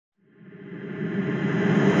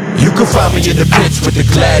can find me in the pits with the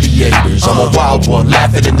gladiators. I'm a wild one,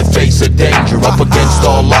 laughing in the face of danger. Up against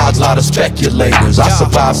all odds, lot of speculators. I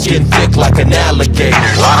survive skin thick like an alligator.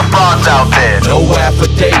 Lot of frauds out there, no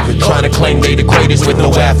affidavit. Trying to claim they the greatest with no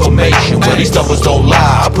affirmation. Well, these numbers don't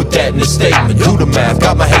lie, I put that in the statement. Do the math,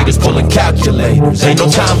 got my haters pulling calculators. Ain't no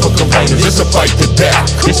time for complainers, it's a fight to death.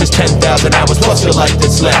 This is 10,000 hours plus your life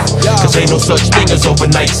that's left. Cause ain't no such thing as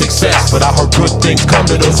overnight success. But I heard good things come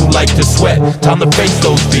to those who like to sweat. Time to face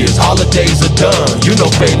those fears, holidays are done. You know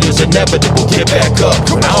failure's inevitable, get back up.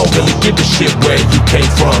 And I don't really give a shit where you came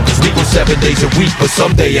from. Cause we go 7 days a week, but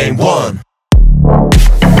someday ain't one.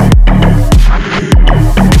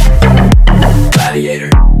 Gladiator.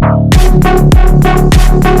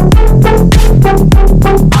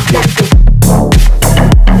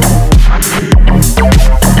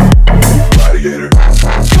 Gladiator.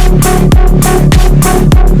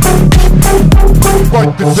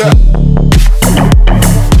 Fight to death.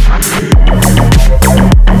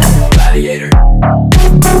 Gladiator.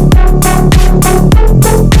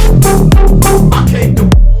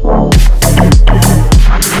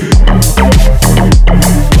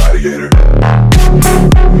 Gladiator.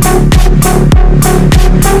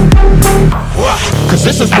 Cause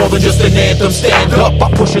this is more than just an anthem, stand up. I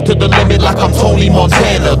push it to the limit like I'm Tony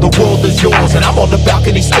Montana. The world is yours and I'm on the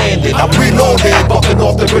balcony standing. I'm reloaded, bucking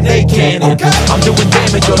off the grenade cannon. I'm doing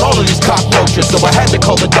damage on all of these cockroaches, so I had to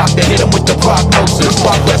call the doctor, hit him with the prognosis.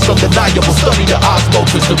 Progress undeniable, study the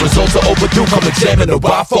osmosis. The results are overdue, come examine the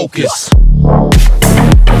raw focus.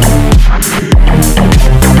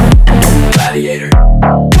 Gladiator.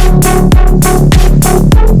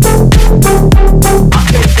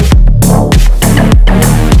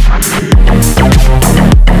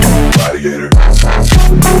 Gladiator.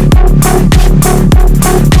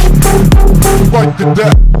 Fight to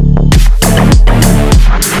death.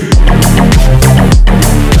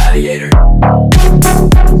 Gladiator.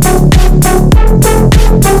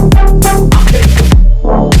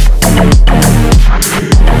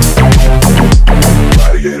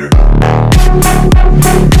 Gladiator.